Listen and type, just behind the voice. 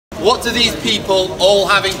what do these people all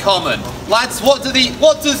have in common? Lads, what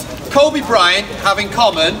does Kobe Bryant have in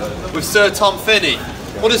common with Sir Tom Finney?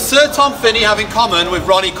 What does Sir Tom Finney have in common with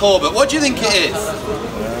Ronnie Corbett? What do you think it is?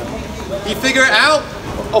 You figure it out?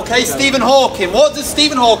 Okay, Stephen Hawking. What does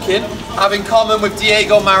Stephen Hawking have in common with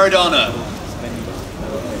Diego Maradona?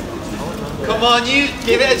 Come on, you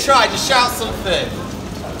give it a try. Just shout something.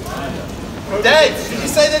 Dead. Did you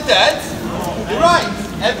say they're dead? You're right.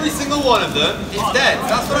 Every single one of them is dead.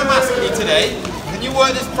 That's what I'm asking you today. Can you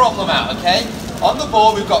work this problem out, okay? On the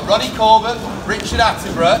board, we've got Ronnie Corbett, Richard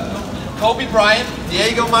Attenborough, Kobe Bryant,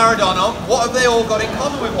 Diego Maradona. What have they all got in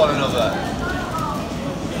common with one another?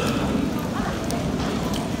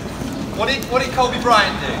 What did Kobe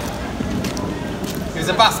Bryant do? He was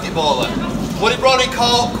a basketballer. What did Ronnie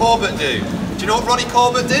Corbett do? Do you know what Ronnie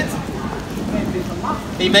Corbett did?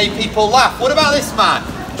 He made people laugh. What about this man?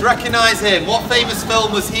 Do you recognise him? What famous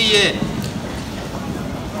film was he in?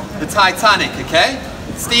 The Titanic, okay?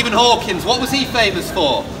 Stephen Hawking, what was he famous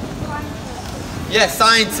for? Yeah,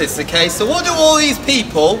 scientists, okay? So what do all these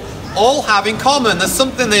people all have in common? There's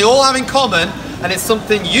something they all have in common, and it's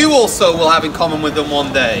something you also will have in common with them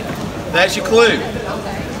one day. There's your clue.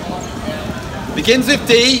 Begins with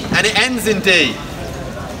D, and it ends in D.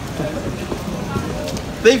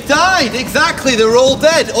 They've died, exactly, they're all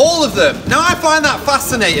dead, all of them. Now I find that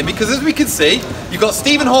fascinating because as we can see, you've got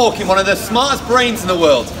Stephen Hawking, one of the smartest brains in the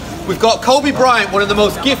world. We've got Kobe Bryant, one of the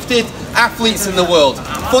most gifted athletes in the world.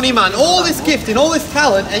 Funny man, all this gifting, all this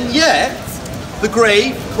talent, and yet the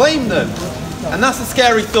grave claimed them. And that's a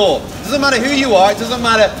scary thought. It doesn't matter who you are, it doesn't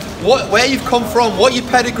matter where you've come from, what your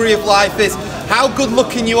pedigree of life is, how good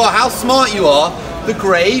looking you are, how smart you are, the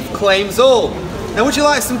grave claims all. Now would you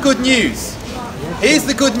like some good news? Here's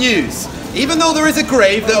the good news. Even though there is a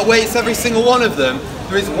grave that awaits every single one of them,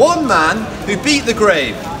 there is one man who beat the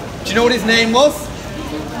grave. Do you know what his name was?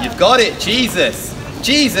 You've got it, Jesus.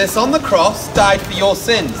 Jesus on the cross died for your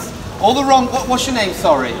sins. All the wrong, what's your name,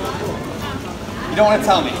 sorry? You don't want to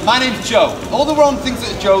tell me. My name's Joe. All the wrong things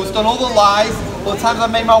that Joe's done, all the lies, all the times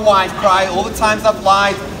I've made my wife cry, all the times I've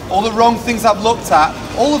lied, all the wrong things I've looked at,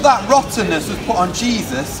 all of that rottenness was put on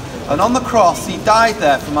Jesus, and on the cross he died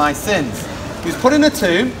there for my sins. He was put in a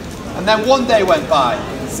tomb, and then one day went by,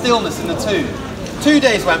 stillness in the tomb. 2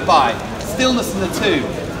 days went by, stillness in the tomb.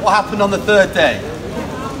 What happened on the third day?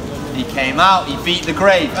 He came out, he beat the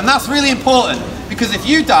grave. And that's really important, because if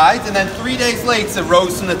you died and then 3 days later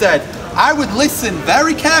rose from the dead, I would listen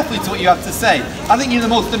very carefully to what you have to say. I think you're the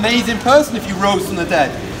most amazing person if you rose from the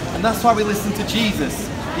dead. And that's why we listen to Jesus.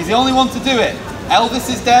 He's the only one to do it. Elvis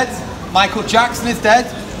is dead, Michael Jackson is dead,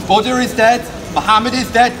 Buddha is dead, Muhammad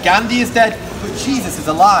is dead, Gandhi is dead, but Jesus is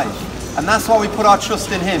alive. And that's why we put our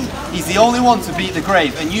trust in him. He's the only one to beat the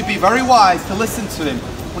grave. And you'd be very wise to listen to him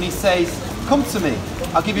when he says, come to me,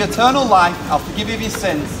 I'll give you eternal life, I'll forgive you of your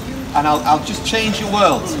sins, and I'll just change your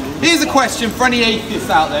world. Here's a question for any atheists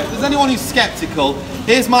out there. If there's anyone who's skeptical,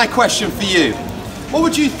 here's my question for you. What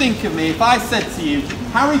would you think of me if I said to you,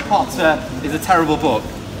 Harry Potter is a terrible book?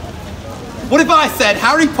 What if I said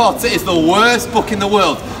Harry Potter is the worst book in the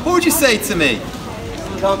world? What would you say to me?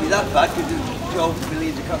 It can't be that bad because it's sold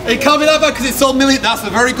millions of copies. It can't be that bad because it's sold millions. That's a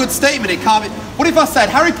very good statement. It can't be. What if I said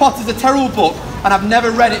Harry Potter's a terrible book and I've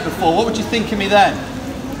never read it before? What would you think of me then?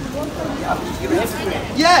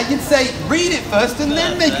 Yeah, you'd say read it first and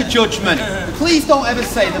then make a judgment. Please don't ever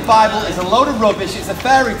say the Bible is a load of rubbish, it's a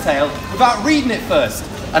fairy tale, without reading it first.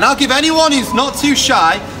 And I'll give anyone who's not too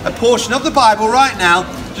shy a portion of the Bible right now.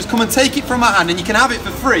 Just come and take it from my hand, and you can have it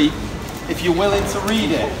for free if you're willing to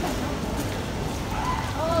read it.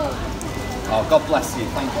 Oh, God bless you.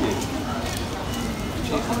 Thank you.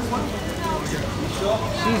 Sure?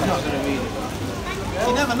 She's not going to read it.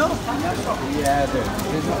 You never know. Yeah, I do.